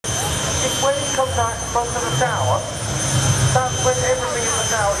when he comes out in front of the tower, that's when everything in the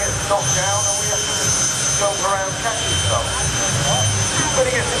tower gets knocked down and we have to jump around catching stuff. When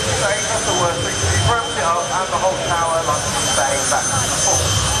he gets to the stage, that's the worst thing. He ramps it up and the whole tower like bang back and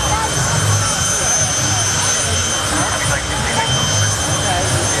forth.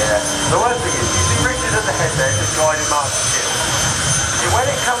 Yeah. The worst thing is, you see Richard at the head there, just guiding Mark's ship. When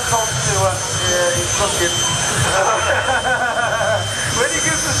it comes on to he's looking. When he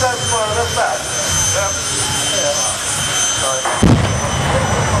gives us that smile, that's bad.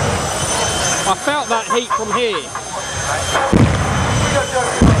 I felt that heat from here. We got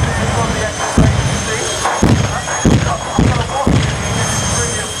joking on the extra see.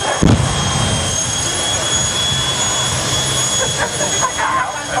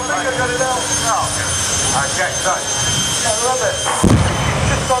 I think I got it out. Oh. Okay, so. I love it.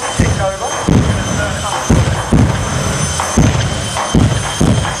 Just on the tick over.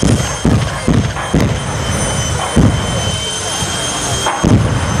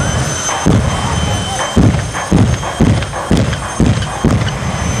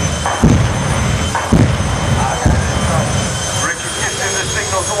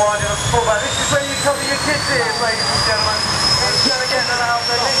 This is where you cover your kids' ears, ladies and gentlemen. It's going to get them out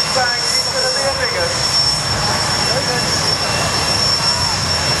the next bang. It's going to be a big one.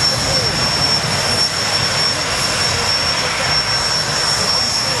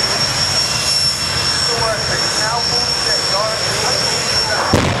 The worst thing. Now, bullshit, guys.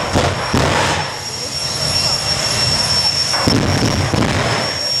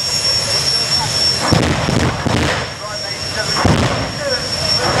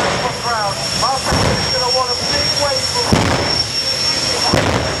 Martin's going to want a big wave from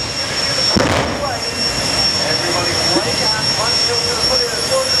everybody's waiting and Martin's going to put in a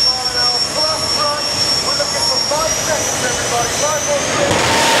 200 mile an hour plus run. We're looking for 5 seconds, everybody. 5 more seconds.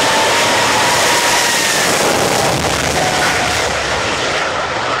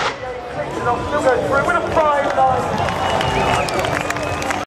 Still goes through.